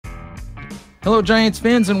Hello, Giants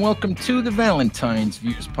fans, and welcome to the Valentine's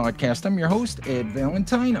Views podcast. I'm your host, Ed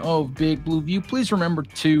Valentine of Big Blue View. Please remember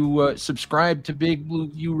to subscribe to Big Blue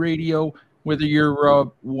View Radio, whether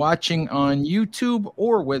you're watching on YouTube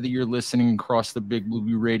or whether you're listening across the Big Blue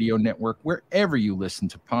View Radio network, wherever you listen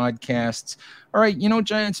to podcasts. All right,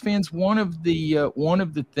 Giants fans, one of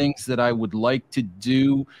the things that I would like to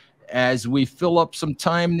do as we fill up some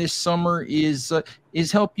time this summer is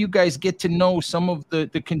help you guys get to know some of the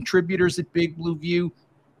contributors at Big Blue View.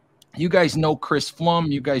 You guys know Chris Flum.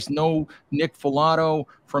 You guys know Nick Filato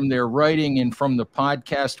from their writing and from the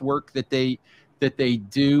podcast work that they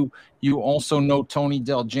do. You also know Tony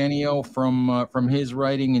Del Genio from his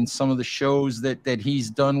writing and some of the shows that he's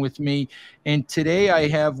done with me. And today I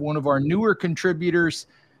have one of our newer contributors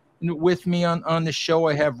with me on the show.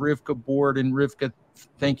 I have Rivka Boord. And Rivka,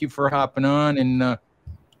 thank you for hopping on, and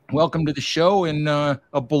welcome to the show, and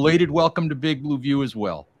a belated welcome to Big Blue View as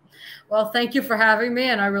well. Well, thank you for having me,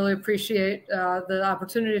 and I really appreciate the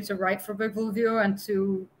opportunity to write for Big Blue View and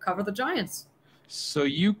to cover the Giants. So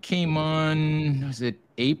you came on, was it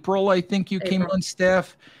April? I think you came on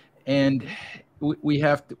staff, and we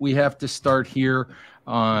have to start here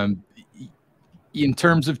in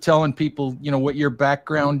terms of telling people, what your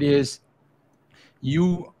background is.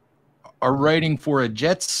 You are writing for a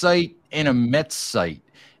Jets site and a Mets site.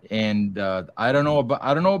 And I don't know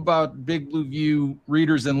about Big Blue View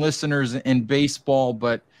readers and listeners in baseball,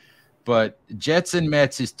 but Jets and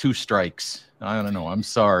Mets is two strikes. I don't know. I'm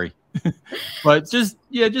sorry, but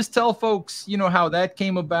just tell folks how that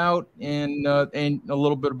came about and a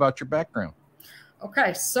little bit about your background.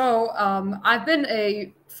 Okay, so I've been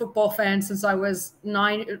a football fan since I was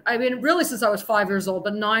 9. I mean, really since I was 5 years old,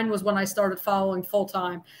 but 9 was when I started following full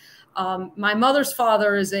time. My mother's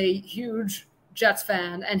father is a huge Jets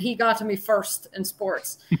fan, and he got to me first in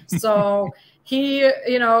sports. So he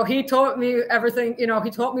taught me everything.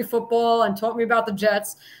 He taught me football and taught me about the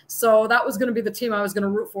Jets. So that was going to be the team I was going to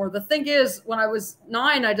root for. The thing is, when I was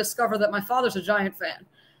 9, I discovered that my father's a Giant fan.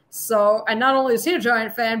 So, and not only is he a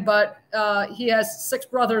Giant fan, but he has 6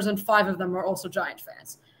 brothers, and 5 of them are also Giant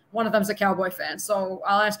fans. One of them's a Cowboy fan. So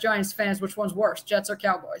I'll ask Giants fans which one's worse, Jets or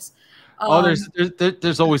Cowboys.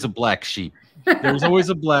 There's always a black sheep. There's always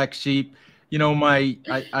a black sheep.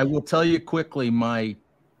 I will tell you quickly, I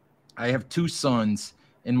have 2 sons,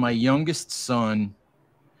 and my youngest son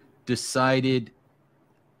decided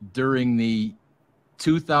during the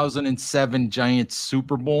 2007 Giants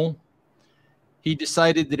Super Bowl, he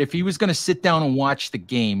decided that if he was going to sit down and watch the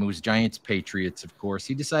game, it was Giants Patriots, of course.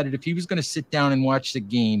 He decided if he was going to sit down and watch the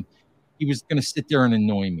game, he was going to sit there and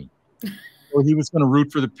annoy me. Or he was going to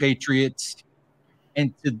root for the Patriots.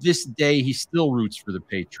 And to this day, he still roots for the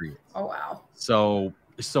Patriots. Oh, wow. So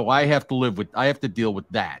I have to deal with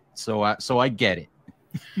that. So I get it.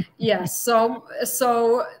 Yes. So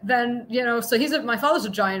then, my father's a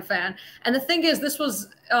Giant fan. And the thing is, this was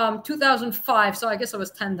 2005. So I guess I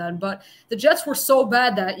was 10 then, but the Jets were so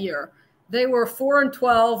bad that year. They were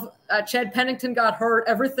 4-12. Chad Pennington got hurt.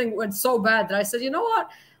 Everything went so bad that I said, you know what?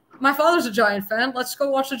 My father's a Giant fan. Let's go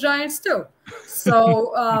watch the Giants too.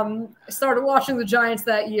 So I started watching the Giants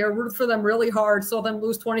that year, rooted for them really hard, saw them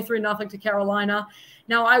lose 23-0 to Carolina.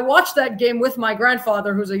 Now, I watched that game with my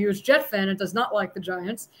grandfather, who's a huge Jet fan and does not like the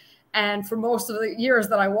Giants. And for most of the years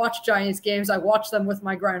that I watched Giants games, I watched them with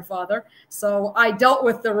my grandfather. So I dealt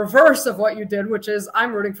with the reverse of what you did, which is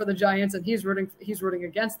I'm rooting for the Giants and he's rooting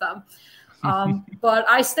against them. But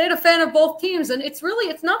I stayed a fan of both teams, and it's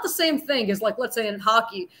not the same thing as, like, let's say in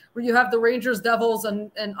hockey, where you have the Rangers, Devils,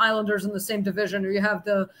 and Islanders in the same division, or you have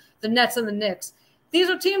the Nets and the Knicks. These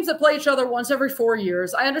are teams that play each other once every 4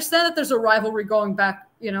 years. I understand that there's a rivalry going back,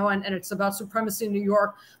 and it's about supremacy in New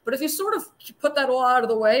York. But if you sort of put that all out of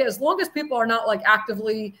the way, as long as people are not like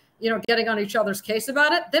actively, getting on each other's case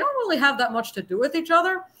about it, they don't really have that much to do with each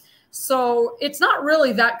other. So it's not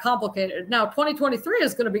really that complicated. Now, 2023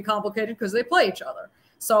 is going to be complicated because they play each other.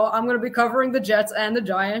 So I'm going to be covering the Jets and the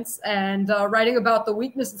Giants and writing about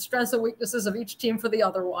the strengths and weaknesses of each team for the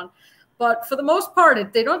other one. But for the most part,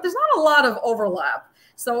 there's not a lot of overlap.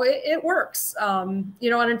 So it works. And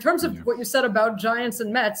in terms of what you said about Giants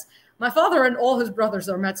and Mets, my father and all his brothers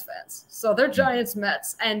are Mets fans. So they're Giants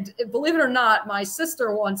Mets. And believe it or not, my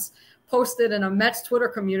sister once posted in a Mets Twitter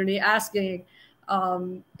community asking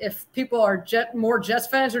if people are more Jets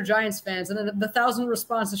fans or Giants fans. And in the 1,000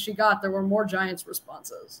 responses she got, there were more Giants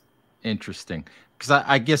responses. Interesting. Because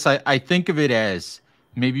I guess I think of it as,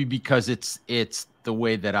 maybe because it's the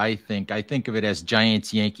way that I think of it as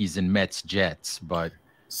Giants, Yankees, and Mets, Jets. But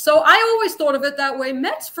so I always thought of it that way.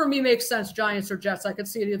 Mets for me makes sense. Giants or Jets, I could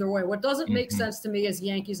see it either way. What doesn't make sense to me is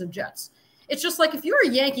Yankees and Jets. it's just like if you're a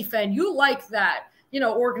Yankee fan, you like that,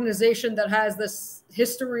 organization that has this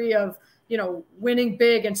history of, winning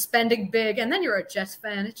big and spending big, and then you're a Jets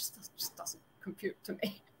fan. It just doesn't compute to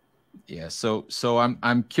me. Yeah. So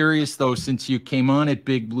I'm curious though, since you came on at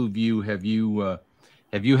Big Blue View, have you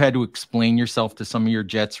had to explain yourself to some of your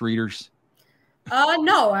Jets readers?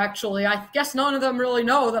 No, actually, I guess none of them really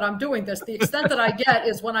know that I'm doing this. The extent that I get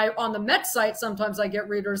is when on the Mets site, sometimes I get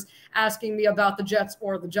readers asking me about the Jets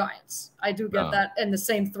or the Giants. I do get that in the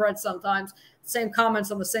same thread sometimes, same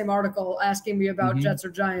comments on the same article asking me about Jets or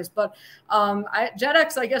Giants. But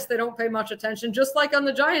JetX, I guess they don't pay much attention, just like on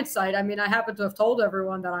the Giants site. I mean, I happen to have told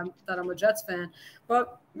everyone that I'm a Jets fan,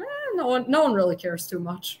 but no one really cares too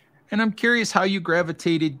much. And I'm curious how you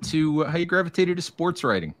gravitated to sports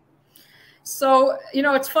writing. So,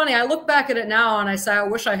 it's funny. I look back at it now and I say, I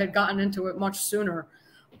wish I had gotten into it much sooner.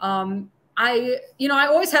 I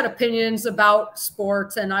always had opinions about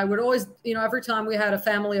sports, and I would always, every time we had a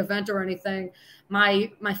family event or anything, my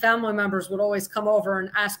family members would always come over and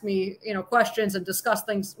ask me, questions and discuss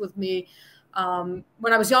things with me.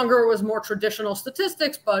 When I was younger, it was more traditional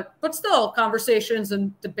statistics, but still conversations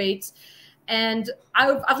and debates. And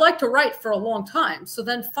I've liked to write for a long time. So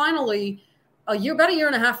then finally, about a year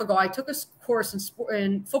and a half ago, I took a course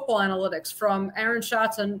in football analytics from Aaron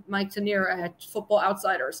Schatz and Mike Tanier at Football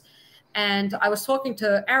Outsiders. And I was talking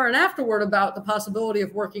to Aaron afterward about the possibility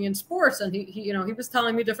of working in sports. And he was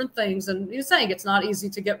telling me different things, and he was saying it's not easy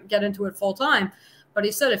to get into it full time. But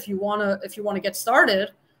he said, if you want to get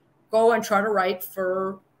started, go and try to write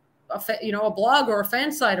for a blog or a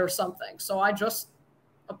fan site or something. So I just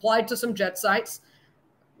applied to some Jet sites,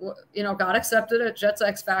 got accepted at Jets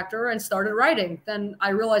X Factor and started writing. Then I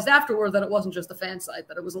realized afterward that it wasn't just a fan site,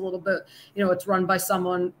 that it was a little bit, it's run by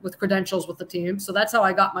someone with credentials with the team. So that's how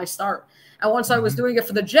I got my start. And once I was doing it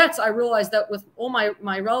for the Jets, I realized that with all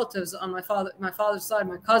my relatives on my father's side,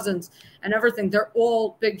 my cousins and everything, they're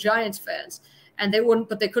all big Giants fans. And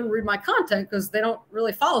they couldn't read my content because they don't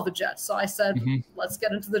really follow the Jets. So I said, let's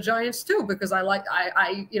get into the Giants too, because I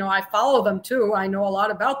follow them too. I know a lot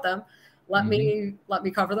about them. Let me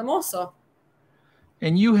cover them also.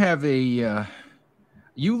 And you have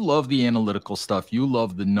you love the analytical stuff. You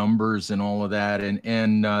love the numbers and all of that.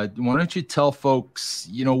 And why don't you tell folks,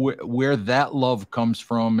 where that love comes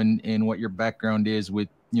from and what your background is with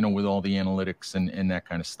all the analytics and that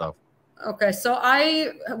kind of stuff. Okay. So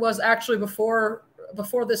I was actually before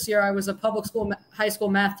this year, I was a high school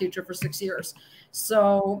math teacher for 6 years.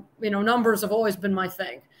 So, numbers have always been my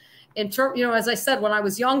thing. As I said, when I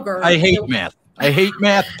was younger, I hate math. I hate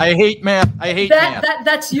math. I hate math. I hate math.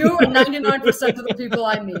 That's you and 99% of the people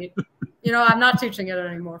I meet. I'm not teaching it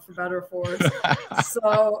anymore, for better or for worse.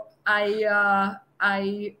 So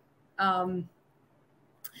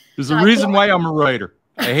there's a reason why I'm a writer.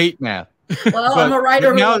 I hate math. Well, I'm a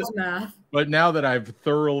writer who loves math. But now that I've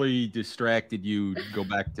thoroughly distracted you, go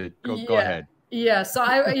ahead. Yeah, so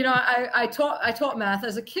I taught math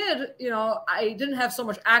as a kid. I didn't have so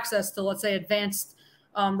much access to, let's say, advanced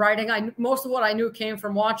writing. Most of what I knew came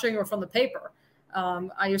from watching or from the paper.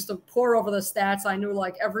 I used to pore over the stats. I knew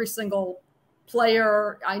like every single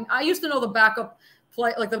player. I used to know the backup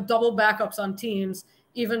play, like the double backups on teams,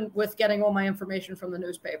 even with getting all my information from the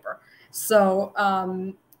newspaper. So,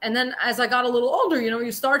 and then as I got a little older,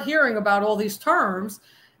 you start hearing about all these terms,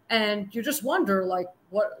 and you just wonder, like,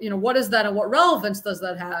 what is that and what relevance does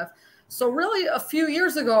that have? So really a few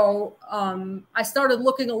years ago, I started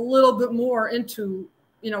looking a little bit more into,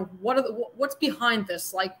 what's behind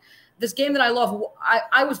this, like this game that I love.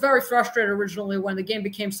 I was very frustrated originally when the game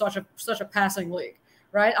became such a passing league,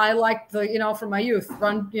 right? I liked from my youth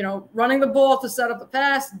running the ball to set up the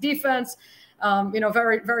pass, defense,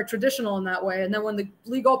 very, very traditional in that way. And then when the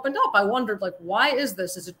league opened up, I wondered, like, why is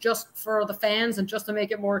this? Is it just for the fans and just to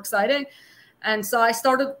make it more exciting? And so I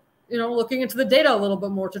started, looking into the data a little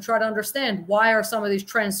bit more to try to understand, why are some of these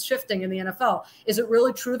trends shifting in the NFL? Is it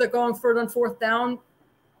really true that going third and fourth down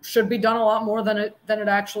should be done a lot more than it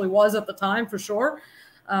actually was at the time, for sure?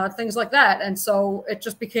 Things like that. And so it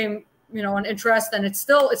just became, an interest, and it's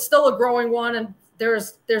still a growing one. And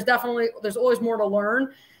there's always more to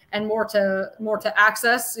learn and more to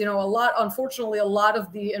access. Unfortunately, a lot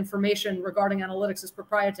of the information regarding analytics is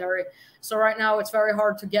proprietary. So right now it's very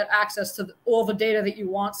hard to get access to all the data that you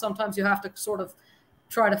want. Sometimes you have to sort of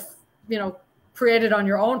try to, create it on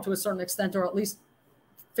your own to a certain extent, or at least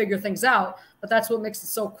figure things out. But that's what makes it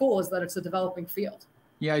so cool, is that it's a developing field.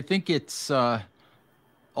 Yeah, I think it's,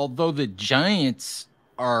 although the Giants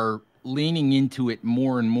are leaning into it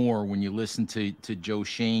more and more, when you listen to Joe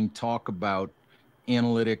Shane talk about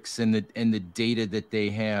analytics and the data that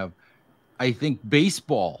they have, I think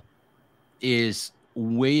baseball is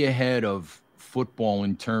way ahead of football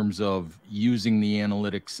in terms of using the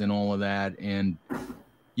analytics and all of that. And,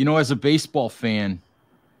 you know, as a baseball fan,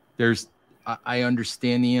 I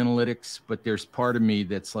understand the analytics, but there's part of me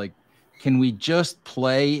that's like, can we just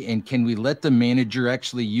play and can we let the manager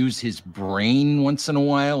actually use his brain once in a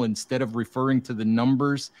while instead of referring to the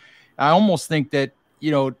numbers? I almost think that,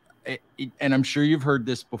 you know, and I'm sure you've heard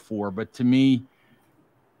this before, but to me,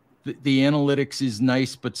 the analytics is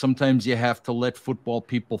nice, but sometimes you have to let football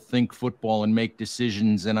people think football and make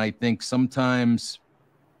decisions. And I think sometimes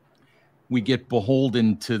we get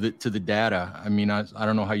beholden to the data. I mean, I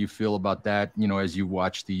don't know how you feel about that, you know, as you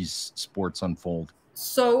watch these sports unfold.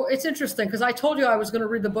 So it's interesting because I told you I was going to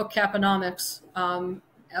read the book Caponomics,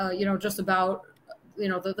 you know, just about, you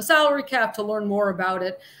know, the salary cap to learn more about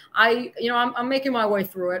it. I'm making my way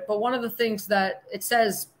through it. But one of the things that it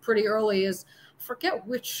says pretty early is, forget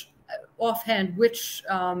which offhand,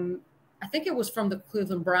 I think it was from the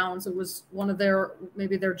Cleveland Browns. It was one of their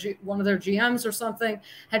GMs or something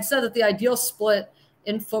had said that the ideal split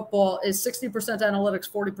in football is 60% analytics,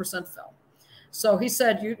 40% film. So he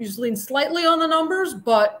said you lean slightly on the numbers,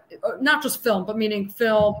 but not just film, but meaning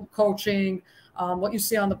film, coaching, what you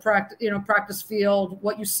see on the practice field,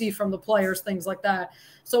 what you see from the players, things like that.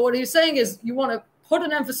 So what he's saying is you want to put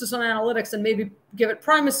an emphasis on analytics and maybe give it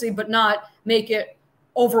primacy, but not make it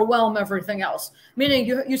overwhelm everything else. Meaning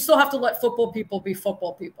you still have to let football people be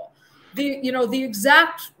football people. The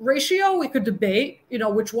exact ratio we could debate, you know,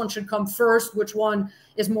 which one should come first, which one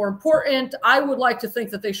is more important. I would like to think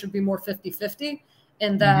that they should be more 50-50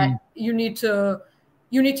 and that you need to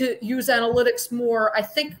use analytics more, I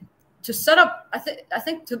think, to set up, I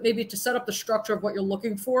think to set up the structure of what you're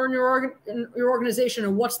looking for in your organization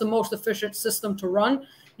and what's the most efficient system to run.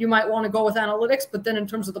 You might want to go with analytics, but then in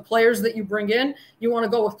terms of the players that you bring in, you want to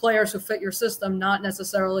go with players who fit your system, not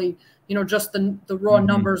necessarily, you know, just the raw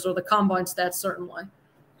numbers or the combine stats, certainly.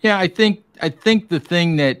 Yeah, I think the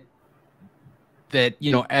thing that,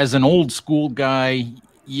 you know, as an old school guy,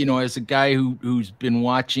 you know, as a guy who's been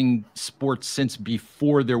watching sports since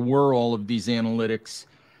before there were all of these analytics,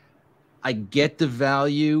 I get the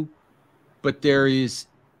value, but there is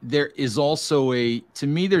also to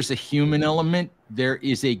me, there's a human element. There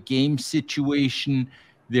is a game situation.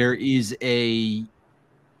 There is you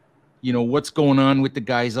know, what's going on with the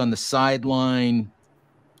guys on the sideline.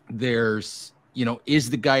 There's, you know, is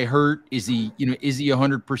the guy hurt? Is he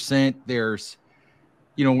 100%? There's,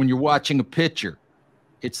 you know, when you're watching a pitcher,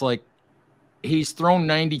 it's like he's thrown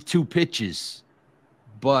 92 pitches,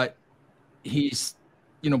 but he's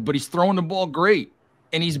throwing the ball great.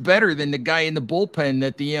 And he's better than the guy in the bullpen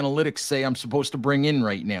that the analytics say I'm supposed to bring in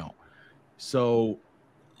right now. So,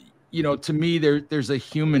 you know, to me, there's a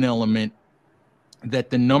human element that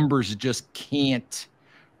the numbers just can't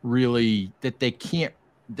really, that they can't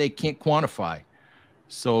quantify.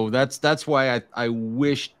 So that's why I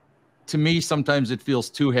wish, to me, sometimes it feels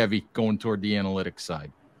too heavy going toward the analytics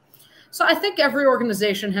side. So I think every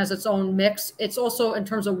organization has its own mix. It's also in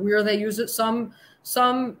terms of where they use it.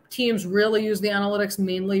 Some teams really use the analytics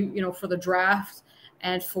mainly, you know, for the draft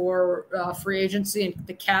and for free agency and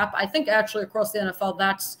the cap. I think actually across the NFL,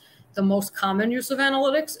 that's the most common use of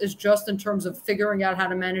analytics, is just in terms of figuring out how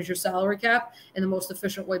to manage your salary cap in the most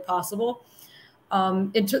efficient way possible.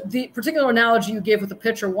 Into the particular analogy you gave with the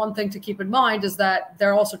pitcher, one thing to keep in mind is that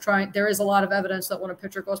there is a lot of evidence that when a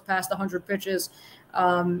pitcher goes past 100 pitches,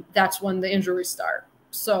 that's when the injuries start.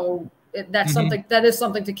 So that is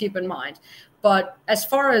something to keep in mind. But as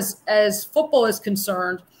far as football is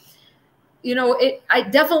concerned, you know, I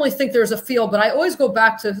definitely think there's a feel, but I always go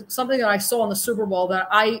back to something that I saw in the Super Bowl that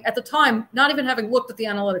at the time, not even having looked at the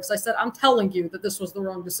analytics, I said, I'm telling you that this was the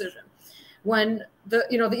wrong decision. When the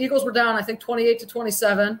Eagles were down, I think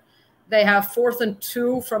 28-27, they have 4th and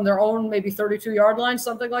 2 from their own maybe 32-yard line,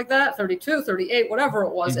 something like that, 32, 38, whatever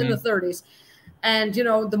it was, in the 30s. And, you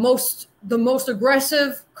know, the most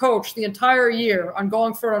aggressive coach the entire year on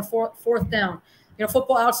going for it on fourth down. You know,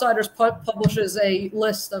 Football Outsiders publishes a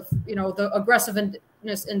list of, you know, the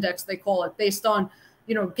aggressiveness index, they call it, based on,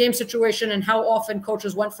 you know, game situation and how often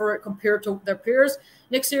coaches went for it compared to their peers.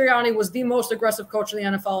 Nick Sirianni was the most aggressive coach in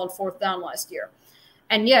the NFL on 4th down last year.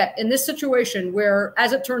 And yet, in this situation where,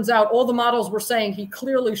 as it turns out, all the models were saying he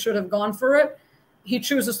clearly should have gone for it, he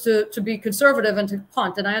chooses to be conservative and to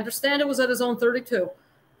punt. And I understand it was at his own 32,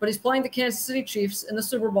 but he's playing the Kansas City Chiefs in the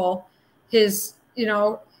Super Bowl. It's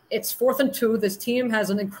 4th and 2. This team has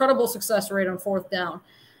an incredible success rate on 4th down.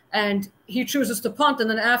 And he chooses to punt. And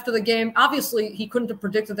then after the game, obviously he couldn't have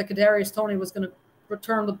predicted that Kadarius Toney was going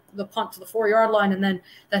return the punt to the 4-yard line, and then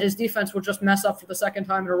that his defense would just mess up for the second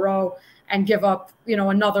time in a row and give up,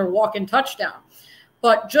 another walk-in touchdown.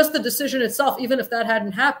 But just the decision itself, even if that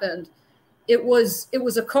hadn't happened, it was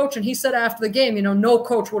a coach, and he said after the game, no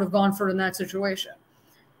coach would have gone for it in that situation.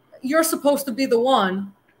 You're supposed to be the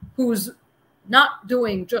one who's not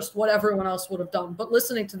doing just what everyone else would have done, but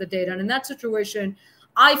listening to the data. And in that situation,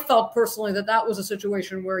 I felt personally that was a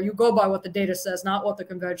situation where you go by what the data says, not what the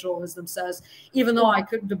conventional wisdom says. Even though I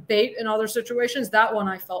could debate in other situations, that one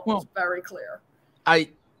I felt was very clear. I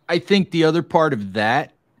think the other part of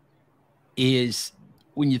that is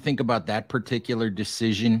when you think about that particular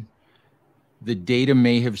decision, the data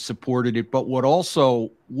may have supported it, but what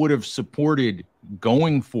also would have supported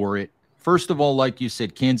going for it, first of all, like you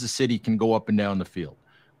said, Kansas City can go up and down the field.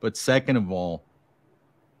 But second of all,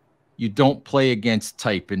 you don't play against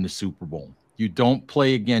type in the Super Bowl. You don't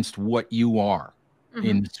play against what you are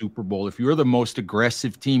in the Super Bowl. If you're the most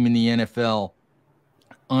aggressive team in the NFL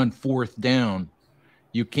on 4th down,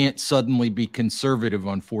 you can't suddenly be conservative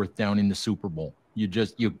on 4th down in the Super Bowl. You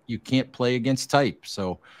just you can't play against type.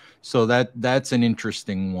 So that's an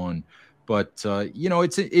interesting one. But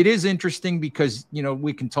it is interesting because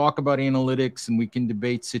we can talk about analytics and we can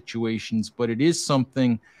debate situations, but it is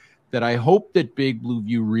something that I hope that Big Blue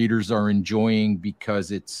View readers are enjoying,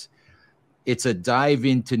 because it's a dive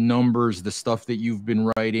into numbers, the stuff that you've been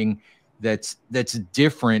writing that's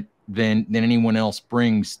different than anyone else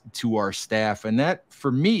brings to our staff. And that,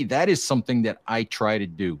 for me, that is something that I try to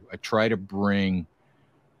do. I try to bring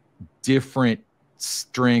different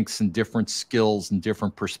strengths and different skills and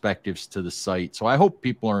different perspectives to the site. So I hope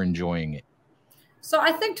people are enjoying it. So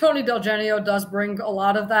I think Tony Del Genio does bring a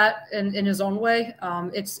lot of that in his own way.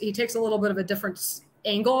 He takes a little bit of a different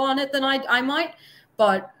angle on it than I might,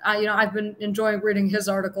 but I've been enjoying reading his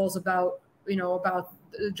articles about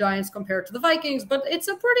the Giants compared to the Vikings. But it's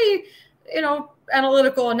a pretty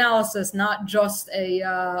analytical analysis, not just a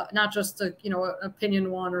an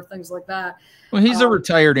opinion one or things like that. Well, he's a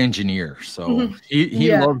retired engineer, so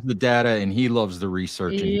he loves the data and he loves the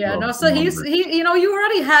research. So you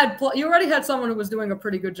already had someone who was doing a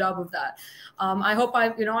pretty good job of that. I hope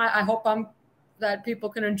that people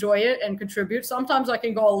can enjoy it and contribute. Sometimes I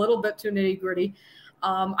can go a little bit too nitty gritty.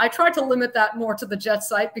 I try to limit that more to the Jets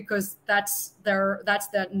site because that's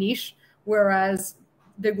that niche, whereas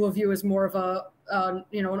Big Blue View is more of an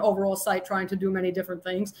overall site trying to do many different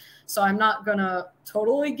things. So I'm not gonna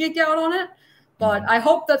totally geek out on it. But I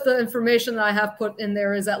hope that the information that I have put in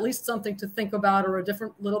there is at least something to think about, or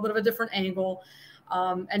little bit of a different angle.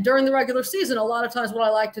 And during the regular season, a lot of times what I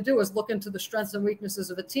like to do is look into the strengths and weaknesses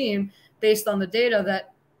of a team based on the data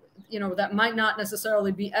that, that might not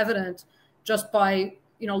necessarily be evident just by,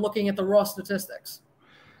 looking at the raw statistics.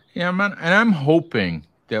 Yeah, man. And I'm hoping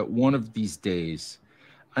that one of these days,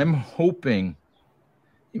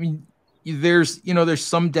 there's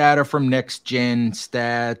some data from Next Gen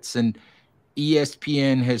Stats, and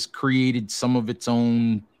ESPN has created some of its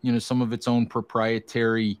own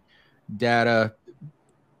proprietary data.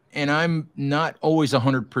 And I'm not always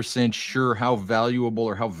 100% sure how valuable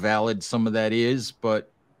or how valid some of that is,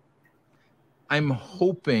 but I'm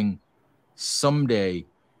hoping someday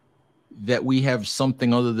that we have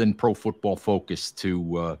something other than Pro Football Focus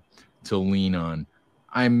to lean on.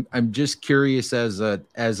 I'm just curious as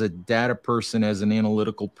a data person, as an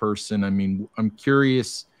analytical person. I mean, I'm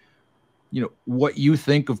curious, what you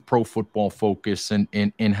think of Pro Football Focus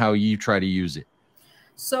and how you try to use it.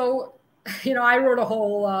 So, I wrote a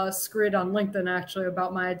whole screed on LinkedIn actually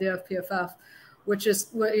about my idea of PFF, which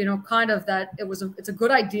is, kind of that it's a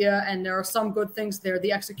good idea and there are some good things there.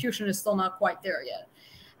 The execution is still not quite there yet.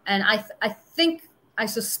 And I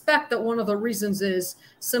suspect that one of the reasons is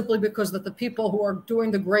simply because that the people who are doing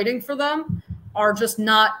the grading for them are just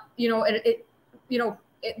not, this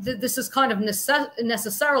is kind of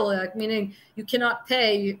necessarily meaning you cannot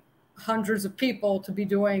pay hundreds of people to be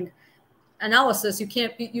doing analysis. You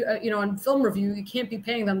can't be, in film review, you can't be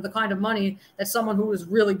paying them the kind of money that someone who is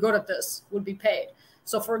really good at this would be paid.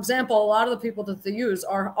 So, for example, a lot of the people that they use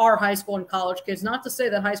are high school and college kids. Not to say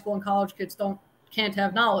that high school and college kids can't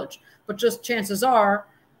have knowledge, but just chances are,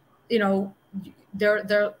 they're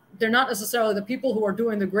not necessarily the people who are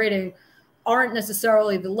doing the grading aren't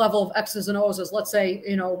necessarily the level of X's and O's as, let's say,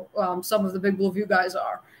 some of the Big Blue View guys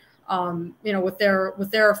are, with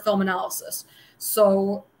their film analysis.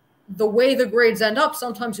 So the way the grades end up,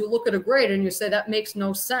 sometimes you look at a grade and you say that makes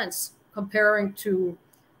no sense comparing to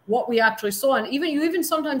what we actually saw. And you even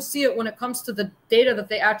sometimes see it when it comes to the data that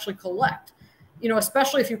they actually collect.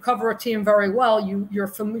 Especially if you cover a team very well,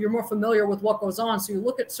 you're more familiar with what goes on. So you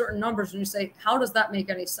look at certain numbers and you say, how does that make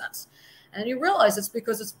any sense? And you realize it's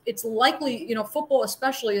because it's likely, you know, football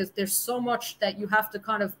especially, is there's so much that you have to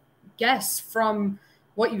kind of guess from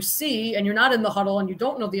what you see, and you're not in the huddle and you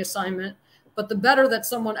don't know the assignment. But the better that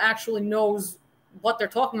someone actually knows what they're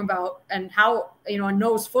talking about and how, you know, and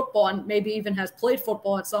knows football and maybe even has played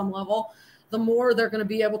football at some level, the more they're going to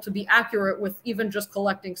be able to be accurate with even just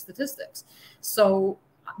collecting statistics. So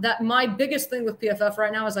that my biggest thing with PFF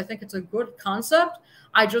right now is I think it's a good concept.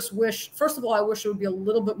 I just wish, first of all, I wish it would be a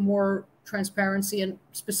little bit more transparency in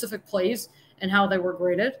specific plays and how they were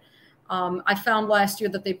graded. I found last year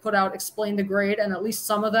that they put out explain the grade, and at least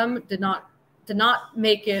some of them did not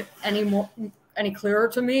make it any clearer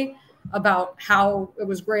to me about how it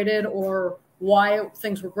was graded or why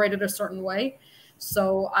things were graded a certain way.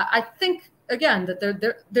 So I think, again,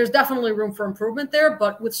 that there's definitely room for improvement there,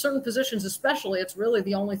 but with certain positions especially, it's really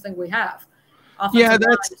the only thing we have.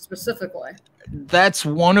 That's specifically. That's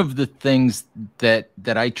one of the things that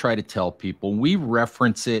I try to tell people. We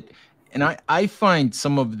reference it, and I find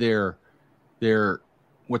some of their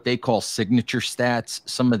what they call signature stats,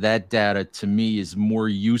 some of that data to me is more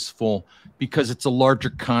useful because it's a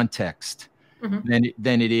larger context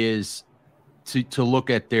than it is to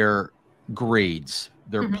look at their grades,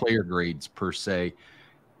 their player grades per se.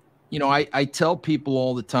 You know, I tell people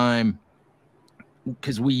all the time,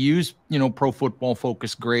 because we use, you know, Pro Football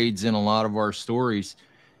Focus grades in a lot of our stories.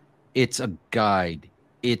 It's a guide.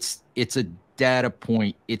 It's a data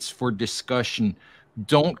point. It's for discussion.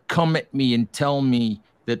 Don't come at me and tell me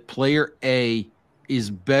that player A is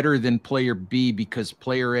better than player B because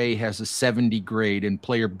player A has a 70 grade and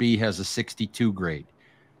player B has a 62 grade.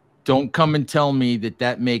 Don't come and tell me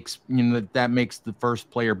that makes, you know, that makes the first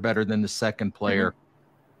player better than the second player,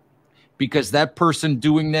 because that person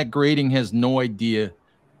doing that grading has no idea,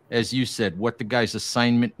 as you said, what the guy's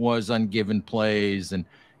assignment was on given plays and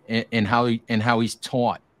how he's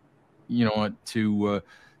taught, you know, to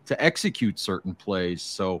execute certain plays.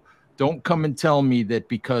 So don't come and tell me that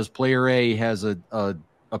because player A has a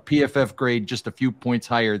PFF grade just a few points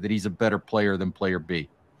higher that he's a better player than player B.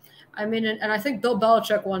 I mean, and I think Bill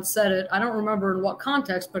Belichick once said it. I don't remember in what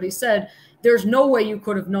context, but he said, there's no way you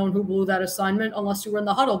could have known who blew that assignment unless you were in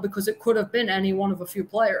the huddle, because it could have been any one of a few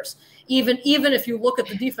players. Even if you look at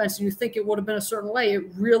the defense and you think it would have been a certain way, it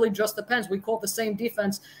really just depends. We call it the same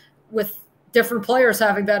defense with different players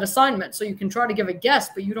having that assignment. So you can try to give a guess,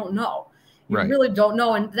 but you don't know. You really don't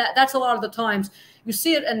know. And that's a lot of the times you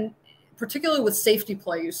see it, and particularly with safety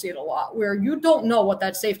play, you see it a lot, where you don't know what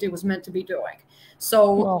that safety was meant to be doing.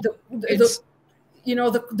 So the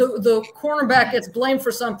cornerback gets blamed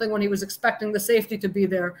for something when he was expecting the safety to be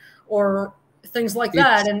there, or things like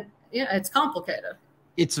that. And yeah, it's complicated.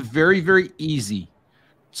 It's very, very easy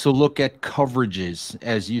to look at coverages.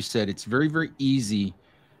 As you said, it's very, very easy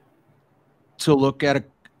to look at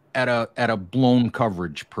a blown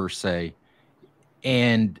coverage per se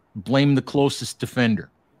and blame the closest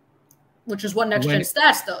defender, which is what Next Gen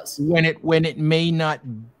Stats does. When it may not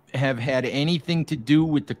have had anything to do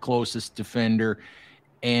with the closest defender.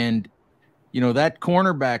 And, you know, that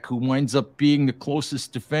cornerback who winds up being the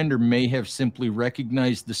closest defender may have simply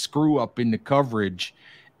recognized the screw up in the coverage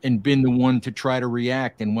and been the one to try to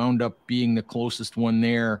react, and wound up being the closest one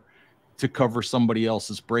there to cover somebody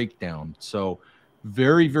else's breakdown. So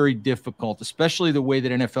very, very difficult, especially the way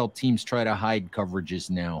that NFL teams try to hide coverages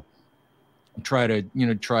now, try to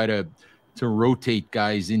rotate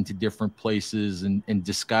guys into different places and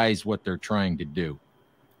disguise what they're trying to do.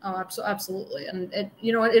 Oh, absolutely. And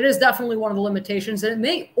it is definitely one of the limitations, and it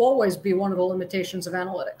may always be one of the limitations of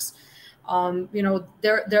analytics.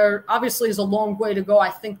 There obviously is a long way to go. I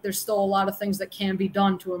think there's still a lot of things that can be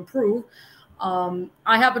done to improve. I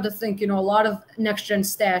happen to think, a lot of Next Gen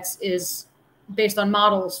Stats is based on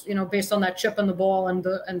models, based on that chip in the ball and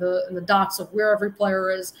the dots of where every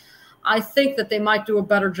player is. I think that they might do a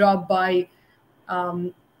better job by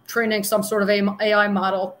training some sort of AI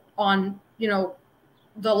model on,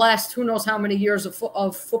 the last who knows how many years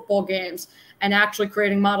of football games, and actually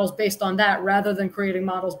creating models based on that rather than creating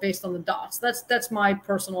models based on the dots. That's my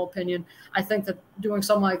personal opinion. I think that doing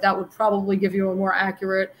something like that would probably give you a more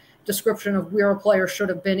accurate description of where a player should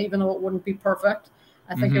have been, even though it wouldn't be perfect.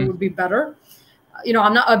 I think it would be better.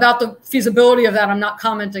 I'm not about the feasibility of that. I'm not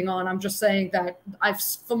commenting on. I'm just saying that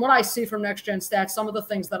from what I see from Next Gen Stats, some of the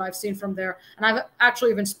things that I've seen from there, and I've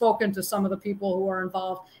actually even spoken to some of the people who are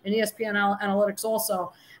involved in ESPN analytics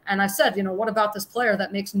also. And I said, what about this player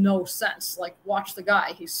that makes no sense? Like, watch the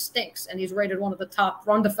guy. He stinks, and he's rated one of the top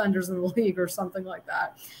run defenders in the league or something like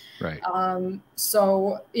that. Right.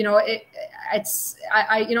 So, I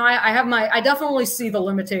definitely see the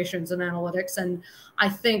limitations in analytics, and I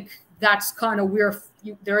think that's kind of where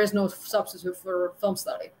there is no substitute for film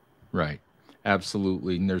study. Right.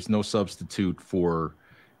 Absolutely. And there's no substitute for,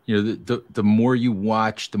 you know, the more you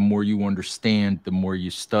watch, the more you understand, the more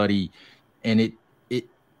you study, and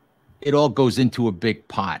it all goes into a big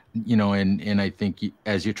pot, you know, and I think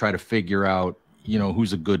as you try to figure out, you know,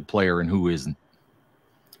 who's a good player and who isn't.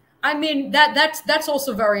 I mean, that's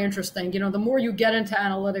also very interesting. You know, the more you get into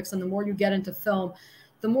analytics and the more you get into film,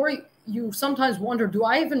 the more you sometimes wonder, do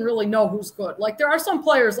I even really know who's good? Like, there are some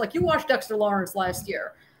players, like you watched Dexter Lawrence last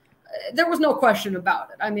year. There was no question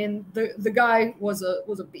about it. I mean, the guy was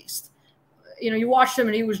a beast. You know, you watched him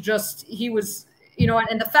and he was, you know,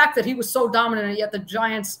 and the fact that he was so dominant and yet the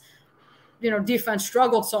Giants, you know, defense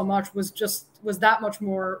struggled so much was that much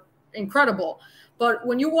more incredible. But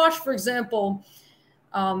when you watch, for example,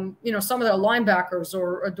 you know, some of their linebackers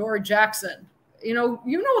or Adoree Jackson, you know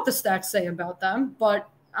what the stats say about them, but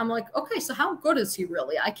I'm like, okay, so how good is he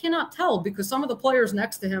really? I cannot tell because some of the players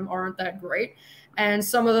next to him aren't that great. And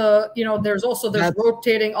some of the, you know, there's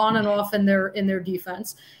rotating on and off in their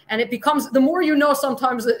defense. And it becomes, the more you know,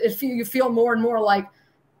 sometimes you feel more and more like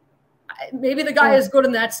maybe the guy is good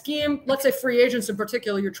in that scheme. Let's say free agents in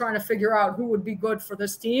particular, you're trying to figure out who would be good for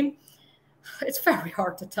this team. It's very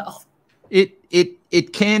hard to tell.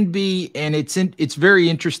 It can be, and it's very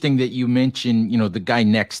interesting that you mention, you know, the guy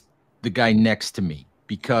next to me,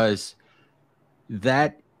 because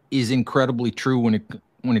that is incredibly true when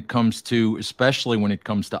it comes to, especially when it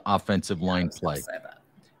comes to offensive line play.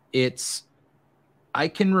 I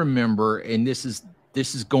can remember, and this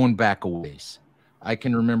is going back a ways. I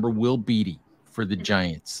can remember Will Beatty for the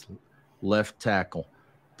Giants, left tackle,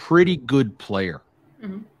 pretty good player.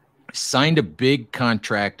 Mm-hmm. Signed a big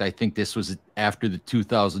contract. I think this was after the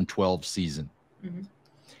 2012 season. Mm-hmm.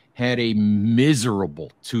 Had a miserable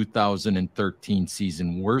 2013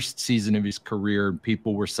 season, worst season of his career. And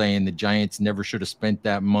people were saying the Giants never should have spent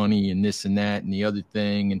that money and this and that and the other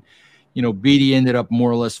thing. And, you know, Beatty ended up more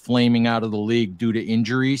or less flaming out of the league due to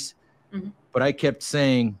injuries. Mm-hmm. But I kept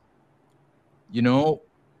saying, you know,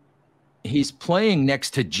 he's playing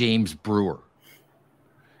next to James Brewer.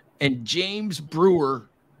 And James Brewer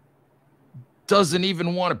doesn't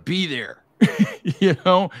even want to be there. You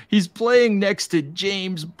know, he's playing next to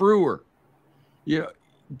James Brewer. You know,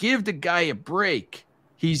 give the guy a break.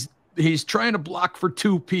 He's trying to block for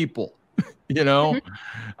two people. You know,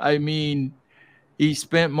 I mean, he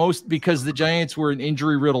spent because the Giants were an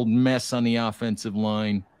injury-riddled mess on the offensive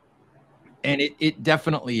line. And it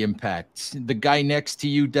definitely impacts. The guy next to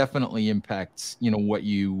you definitely impacts, you know, what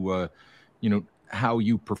you, you know, how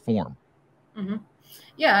you perform. Mm-hmm.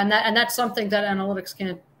 Yeah, and that's something that analytics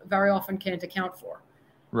very often can't account for.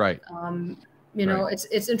 Right. You know,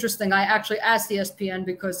 it's interesting. I actually asked ESPN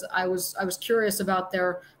because I was curious about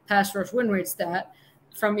their pass rush win rate stat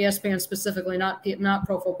from ESPN specifically, not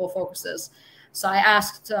Pro Football Focus's. So I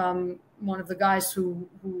asked one of the guys who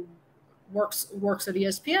works at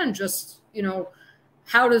ESPN, just, you know,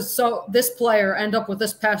 how does this player end up with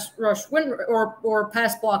this pass rush win or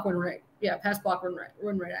pass block win rate? Yeah, pass block win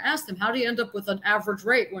rate. I asked him, how do you end up with an average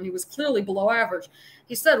rate when he was clearly below average?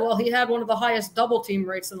 He said, well, he had one of the highest double team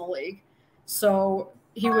rates in the league. So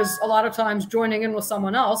he was a lot of times joining in with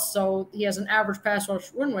someone else. So he has an average pass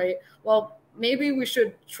rush win rate. Well, maybe we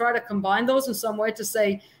should try to combine those in some way to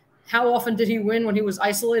say, how often did he win when he was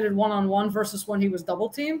isolated one-on-one versus when he was double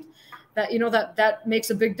teamed? That, you know, that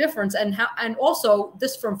makes a big difference. And also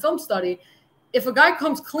this from film study, if a guy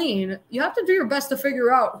comes clean, you have to do your best to figure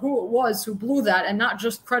out who it was who blew that and not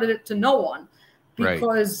just credit it to no one.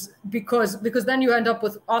 Because then you end up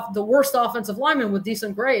with the worst offensive linemen with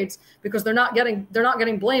decent grades because they're not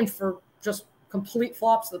getting blamed for just complete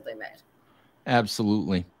flops that they made.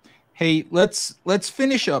 Absolutely. Hey, let's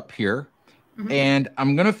finish up here. Mm-hmm. And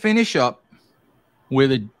I'm going to finish up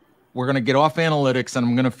with we're going to get off analytics and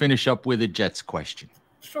I'm going to finish up with a Jets question.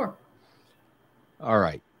 Sure. All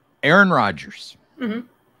right. Aaron Rodgers. Mm-hmm.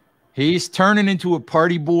 He's turning into a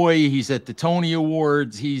party boy. He's at the Tony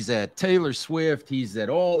Awards. He's at Taylor Swift. He's at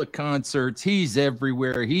all the concerts. He's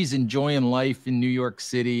everywhere. He's enjoying life in New York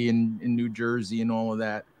City and in New Jersey and all of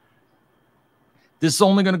that. This is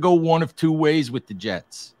only going to go one of two ways with the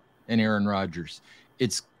Jets and Aaron Rodgers.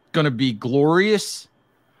 It's going to be glorious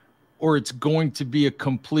or it's going to be a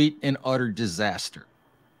complete and utter disaster.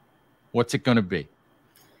 What's it going to be?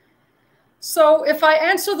 So if I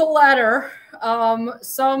answer the latter,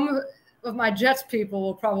 some of my Jets people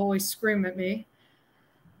will probably scream at me.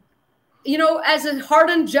 You know, as a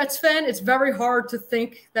hardened Jets fan, it's very hard to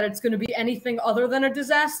think that it's going to be anything other than a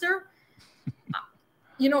disaster.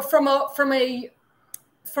 You know, from a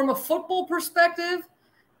football perspective,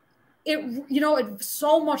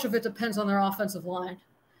 So much of it depends on their offensive line.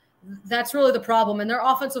 That's really the problem. And their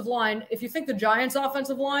offensive line, if you think the Giants'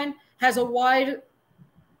 offensive line has a wide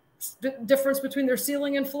difference between their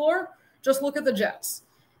ceiling and floor, just look at the Jets.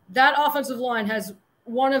 That offensive line has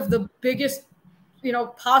one of the biggest,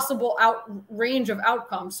 possible range of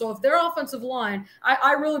outcomes. So if their offensive line,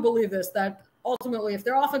 I really believe this, that ultimately if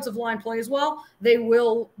their offensive line plays well, they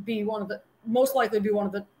will be most likely be one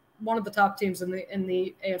of the top teams in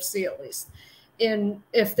the AFC at least.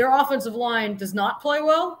 If their offensive line does not play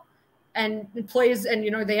well and plays, and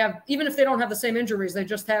they have, even if they don't have the same injuries, they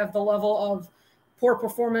just have the level of poor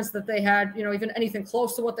performance that they had, even anything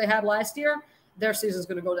close to what they had last year, their season's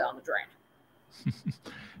going to go down the drain.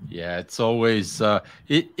 Yeah, it's always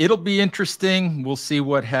it'll be interesting. We'll see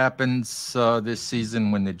what happens this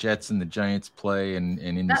season when the Jets and the Giants play, and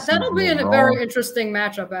in that'll be a very interesting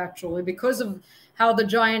matchup actually, because of how the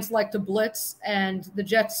Giants like to blitz, and the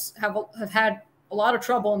Jets have had a lot of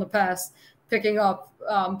trouble in the past picking up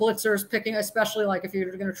blitzers, especially like if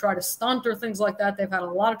you're going to try to stunt or things like that. They've had a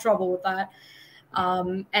lot of trouble with that.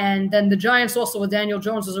 And then the Giants also with Daniel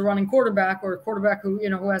Jones as a running quarterback, or a quarterback who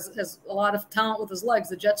has a lot of talent with his legs.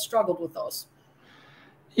 The Jets struggled with those.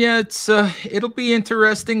 Yeah, it'll be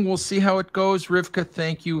interesting. We'll see how it goes. Rivka,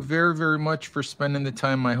 thank you very, very much for spending the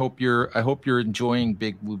time. I hope you're enjoying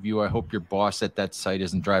Big Blue View. I hope your boss at that site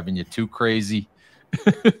isn't driving you too crazy.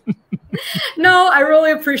 No, I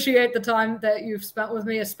really appreciate the time that you've spent with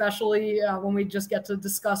me, especially when we just get to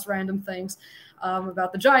discuss random things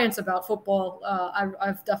about the Giants, about football.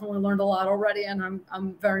 I've definitely learned a lot already, and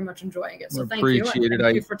I'm very much enjoying it. So thank you, and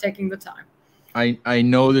thank you for taking the time. I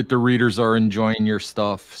know that the readers are enjoying your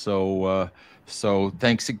stuff. So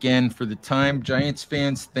thanks again for the time. Giants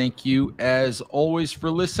fans, thank you as always for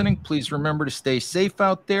listening. Please remember to stay safe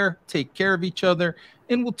out there, take care of each other,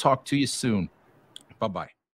 and we'll talk to you soon. Bye-bye.